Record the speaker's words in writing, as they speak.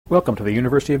Welcome to the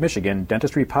University of Michigan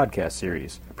Dentistry Podcast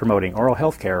Series, promoting oral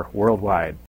health care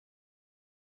worldwide.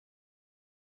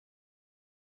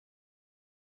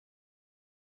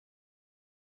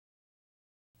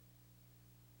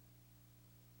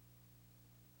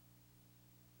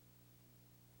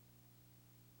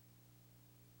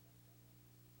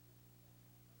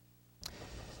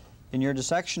 In your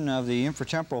dissection of the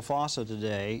infratemporal fossa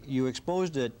today, you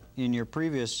exposed it in your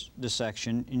previous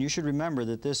dissection, and you should remember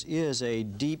that this is a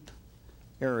deep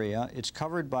area. It's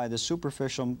covered by the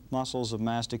superficial muscles of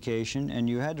mastication, and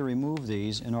you had to remove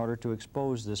these in order to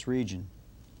expose this region.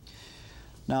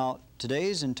 Now,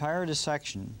 today's entire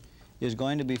dissection is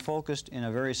going to be focused in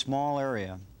a very small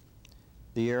area,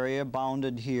 the area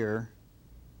bounded here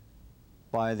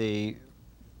by the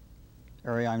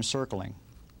area I'm circling.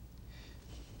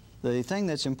 The thing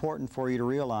that's important for you to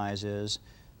realize is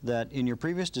that in your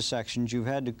previous dissections you've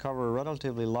had to cover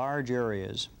relatively large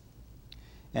areas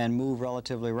and move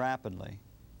relatively rapidly.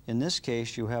 In this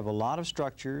case, you have a lot of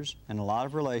structures and a lot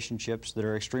of relationships that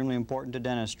are extremely important to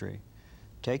dentistry.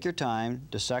 Take your time,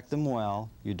 dissect them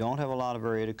well. You don't have a lot of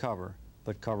area to cover,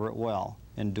 but cover it well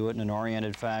and do it in an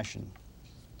oriented fashion.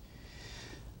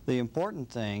 The important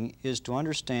thing is to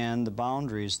understand the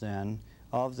boundaries then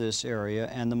of this area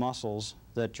and the muscles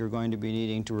that you're going to be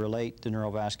needing to relate the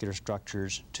neurovascular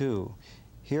structures to.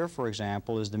 Here, for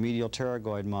example, is the medial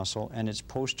pterygoid muscle and its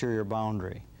posterior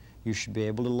boundary. You should be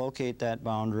able to locate that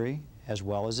boundary as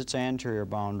well as its anterior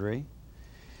boundary.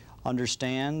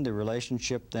 Understand the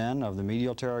relationship then of the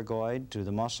medial pterygoid to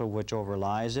the muscle which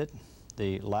overlies it,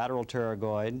 the lateral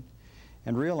pterygoid,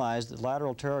 and realize that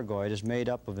lateral pterygoid is made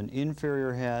up of an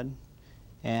inferior head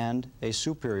and a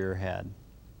superior head,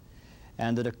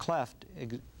 and that a cleft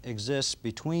exists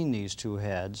between these two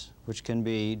heads, which can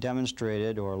be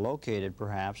demonstrated or located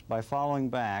perhaps by following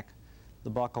back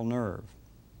the buccal nerve.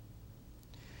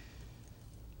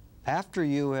 After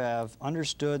you have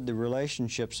understood the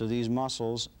relationships of these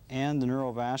muscles and the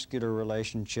neurovascular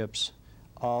relationships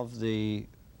of the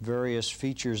various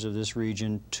features of this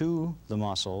region to the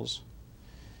muscles,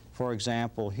 for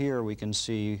example, here we can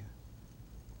see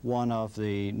one of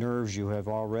the nerves you have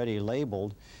already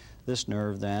labeled. This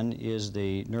nerve then is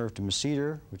the nerve to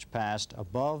masseter, which passed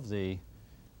above the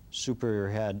superior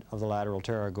head of the lateral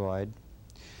pterygoid.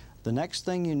 The next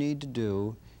thing you need to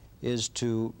do is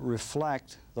to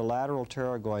reflect the lateral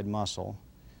pterygoid muscle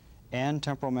and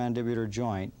temporomandibular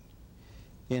joint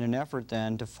in an effort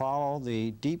then to follow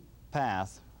the deep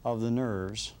path of the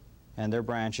nerves and their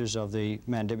branches of the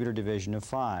mandibular division of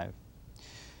 5.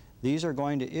 These are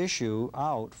going to issue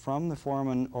out from the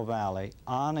foramen ovale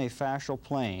on a fascial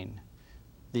plane,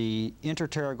 the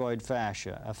interpterygoid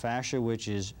fascia, a fascia which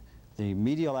is the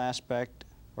medial aspect,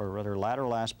 or rather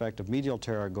lateral aspect of medial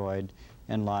pterygoid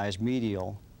and lies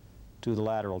medial to the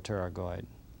lateral pterygoid.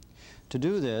 To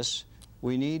do this,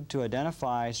 we need to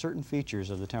identify certain features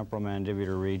of the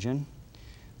temporomandibular region.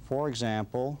 For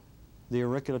example, the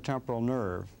auriculotemporal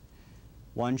nerve.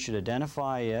 One should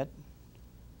identify it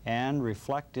and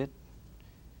reflect it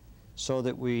so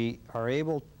that we are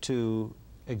able to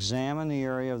examine the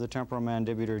area of the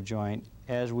temporomandibular joint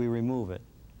as we remove it.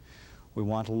 We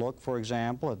want to look, for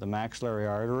example, at the maxillary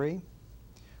artery.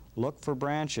 Look for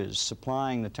branches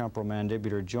supplying the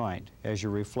temporomandibular joint as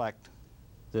you reflect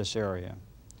this area.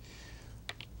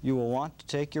 You will want to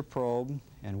take your probe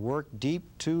and work deep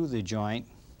to the joint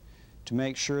to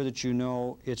make sure that you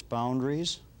know its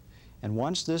boundaries. And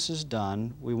once this is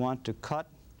done, we want to cut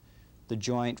the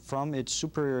joint from its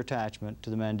superior attachment to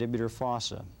the mandibular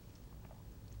fossa.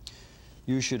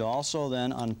 You should also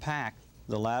then unpack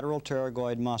the lateral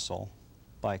pterygoid muscle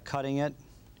by cutting it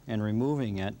and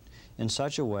removing it in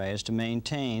such a way as to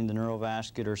maintain the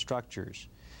neurovascular structures.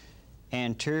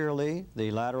 Anteriorly,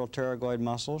 the lateral pterygoid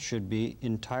muscle should be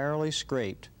entirely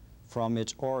scraped from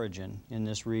its origin in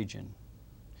this region.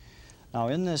 Now,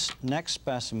 in this next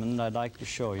specimen that I'd like to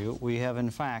show you, we have in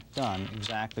fact done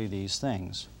exactly these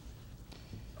things.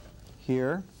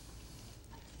 Here,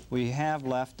 we have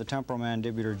left the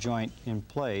temporomandibular joint in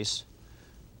place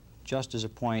just as a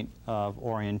point of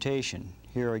orientation.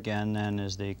 Here again then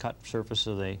is the cut surface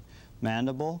of the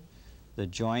mandible. The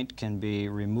joint can be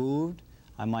removed.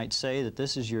 I might say that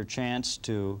this is your chance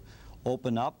to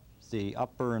open up the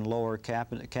upper and lower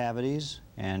cavities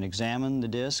and examine the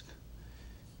disc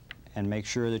and make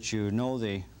sure that you know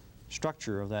the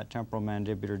structure of that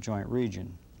temporomandibular joint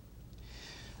region.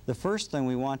 The first thing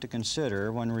we want to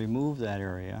consider when we remove that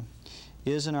area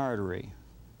is an artery,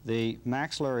 the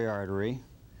maxillary artery,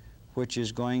 which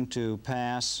is going to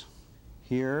pass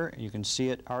here. You can see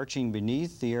it arching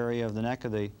beneath the area of the neck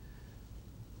of the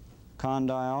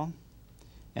condyle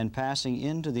and passing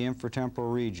into the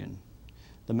infratemporal region.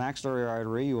 The maxillary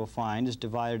artery, you will find, is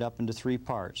divided up into three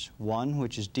parts. One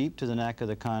which is deep to the neck of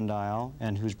the condyle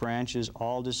and whose branches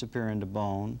all disappear into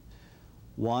bone.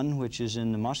 One which is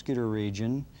in the muscular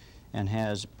region and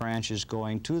has branches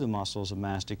going to the muscles of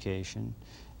mastication.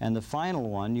 And the final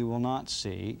one you will not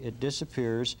see. It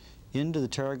disappears into the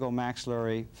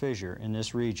pterygomaxillary fissure in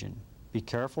this region. Be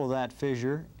careful of that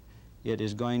fissure. It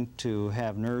is going to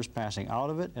have nerves passing out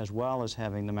of it as well as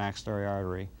having the maxillary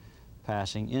artery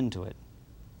passing into it.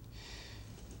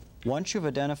 Once you've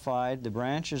identified the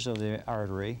branches of the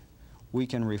artery, we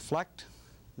can reflect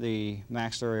the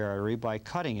maxillary artery by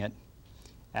cutting it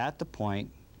at the point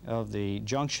of the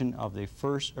junction of the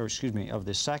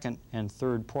second and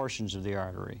third portions of the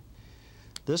artery.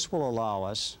 This will allow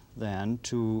us then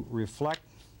to reflect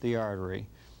the artery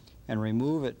and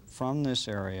remove it from this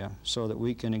area so that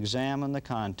we can examine the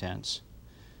contents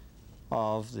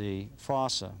of the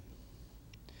fossa.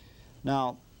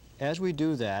 Now, as we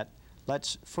do that,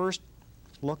 let's first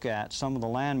look at some of the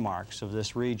landmarks of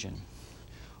this region.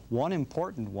 One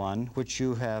important one, which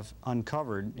you have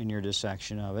uncovered in your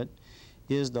dissection of it,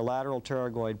 is the lateral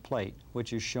pterygoid plate,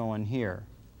 which is shown here.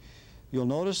 You'll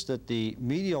notice that the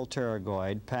medial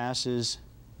pterygoid passes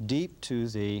deep to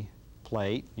the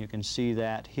plate. You can see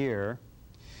that here.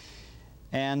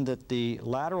 And that the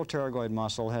lateral pterygoid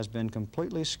muscle has been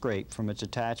completely scraped from its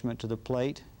attachment to the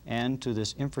plate and to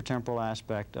this infratemporal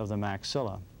aspect of the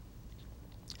maxilla.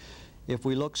 If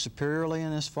we look superiorly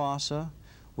in this fossa,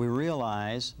 we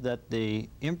realize that the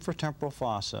infratemporal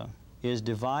fossa is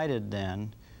divided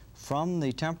then from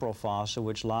the temporal fossa,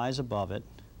 which lies above it,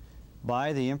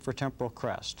 by the infratemporal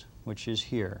crest, which is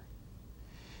here.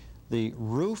 The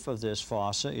roof of this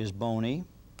fossa is bony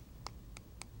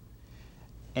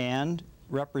and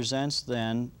represents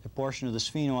then a portion of the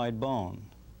sphenoid bone.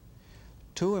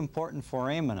 Two important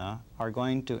foramina are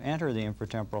going to enter the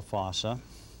infratemporal fossa,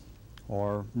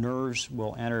 or nerves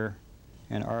will enter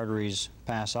and arteries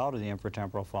pass out of the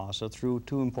infratemporal fossa through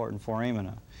two important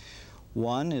foramina.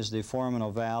 One is the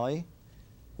foraminal valley,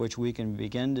 which we can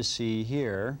begin to see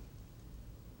here,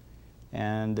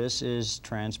 and this is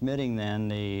transmitting then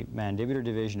the mandibular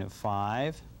division of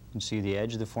 5. You can see the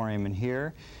edge of the foramen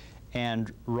here,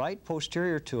 and right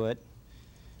posterior to it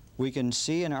we can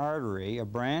see an artery, a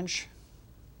branch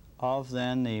of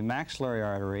then the maxillary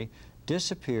artery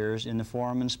disappears in the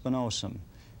foramen spinosum,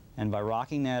 and by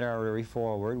rocking that artery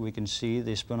forward we can see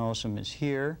the spinosum is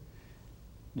here.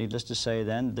 Needless to say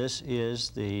then, this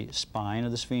is the spine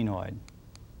of the sphenoid.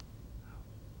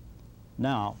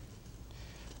 Now,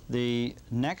 the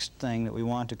next thing that we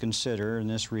want to consider in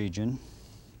this region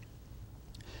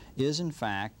is in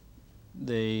fact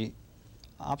the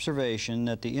observation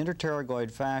that the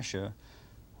interpterygoid fascia,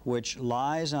 which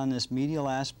lies on this medial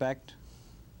aspect,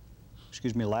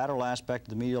 lateral aspect of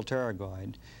the medial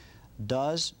pterygoid,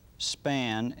 does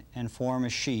span and form a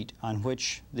sheet on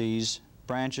which these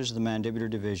branches of the mandibular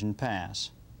division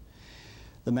pass.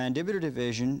 The mandibular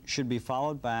division should be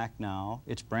followed back now,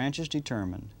 its branches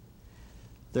determined.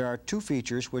 There are two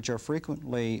features which are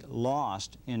frequently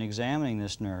lost in examining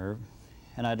this nerve,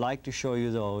 and I'd like to show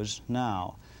you those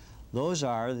now. Those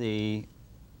are the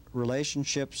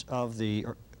relationships of the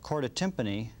chorda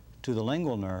tympani to the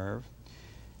lingual nerve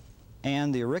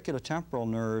and the auriculotemporal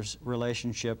nerve's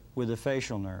relationship with the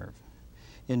facial nerve.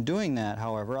 In doing that,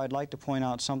 however, I'd like to point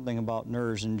out something about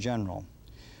nerves in general.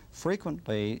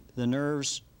 Frequently, the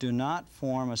nerves do not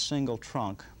form a single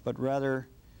trunk, but rather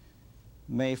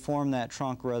may form that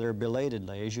trunk rather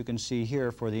belatedly, as you can see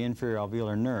here for the inferior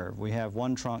alveolar nerve. We have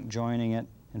one trunk joining it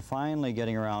and finally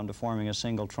getting around to forming a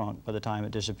single trunk by the time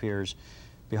it disappears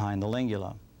behind the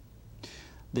lingula.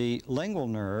 The lingual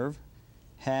nerve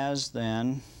has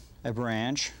then a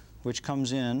branch which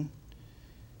comes in,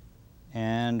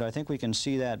 and I think we can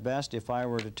see that best if I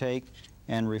were to take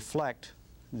and reflect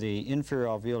the inferior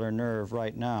alveolar nerve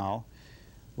right now.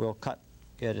 We'll cut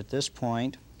it at this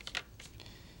point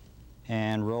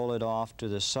and roll it off to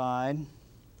the side.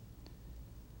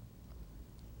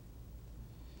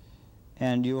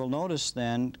 And you will notice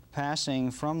then, passing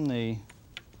from the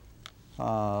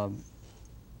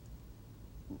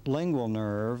lingual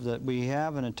nerve, that we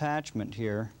have an attachment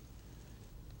here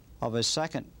of a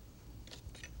second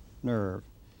nerve,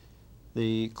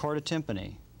 the chorda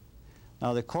tympani.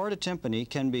 Now the chorda tympani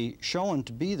can be shown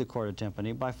to be the chorda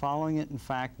tympani by following it in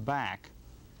fact back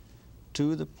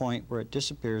to the point where it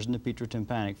disappears in the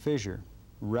petrotympanic fissure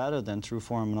rather than through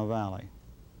foraminal valley.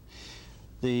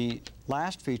 The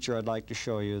last feature I'd like to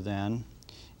show you then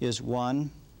is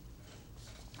one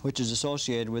which is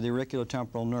associated with the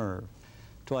auriculotemporal nerve.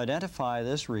 To identify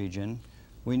this region,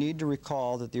 we need to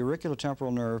recall that the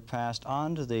auriculotemporal nerve passed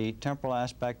onto the temporal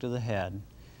aspect of the head,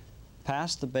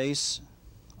 past the base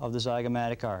of the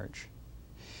zygomatic arch.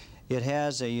 It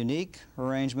has a unique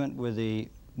arrangement with the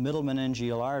middle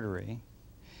meningeal artery,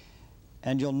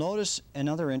 and you'll notice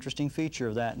another interesting feature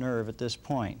of that nerve at this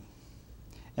point,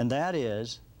 and that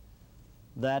is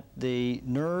that the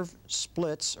nerve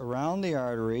splits around the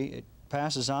artery. It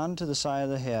passes on to the side of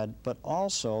the head, but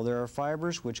also there are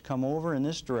fibers which come over in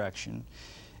this direction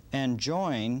and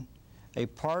join a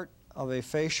part of a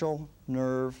facial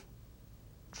nerve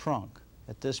trunk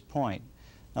at this point.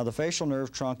 Now, the facial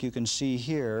nerve trunk you can see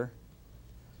here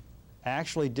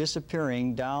actually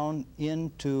disappearing down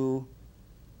into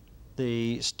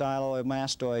the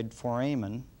stylomastoid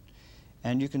foramen,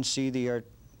 and you can see the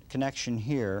connection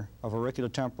here of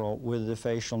auriculotemporal with the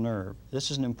facial nerve. This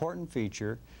is an important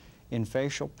feature in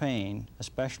facial pain,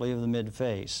 especially of the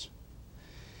mid-face.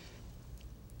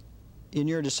 In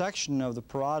your dissection of the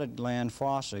parotid gland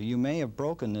fossa, you may have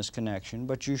broken this connection,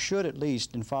 but you should at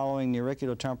least, in following the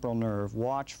auriculotemporal nerve,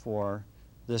 watch for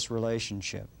this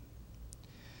relationship.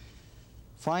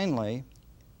 Finally,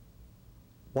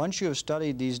 once you have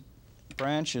studied these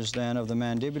branches then of the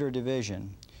mandibular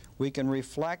division, we can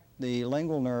reflect the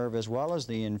lingual nerve as well as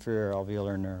the inferior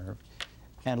alveolar nerve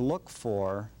and look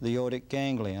for the otic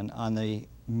ganglion on the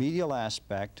medial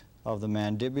aspect of the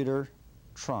mandibular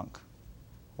trunk,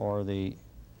 or the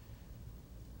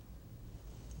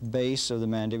base of the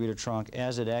mandibular trunk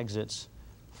as it exits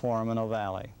foramen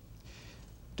ovale.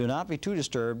 Do not be too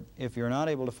disturbed if you're not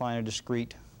able to find a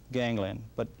discrete ganglion,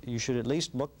 but you should at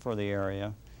least look for the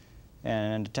area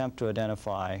and attempt to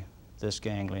identify this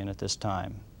ganglion at this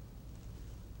time.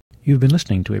 You've been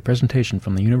listening to a presentation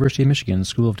from the University of Michigan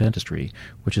School of Dentistry,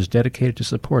 which is dedicated to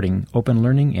supporting open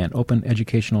learning and open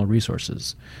educational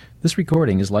resources. This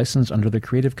recording is licensed under the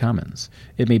Creative Commons.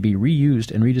 It may be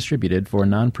reused and redistributed for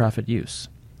nonprofit use.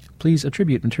 Please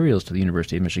attribute materials to the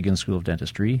University of Michigan School of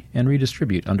Dentistry and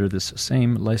redistribute under this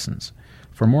same license.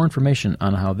 For more information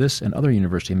on how this and other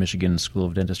University of Michigan School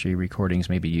of Dentistry recordings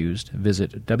may be used,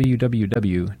 visit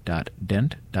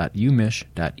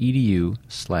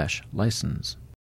www.dent.umich.edu/license.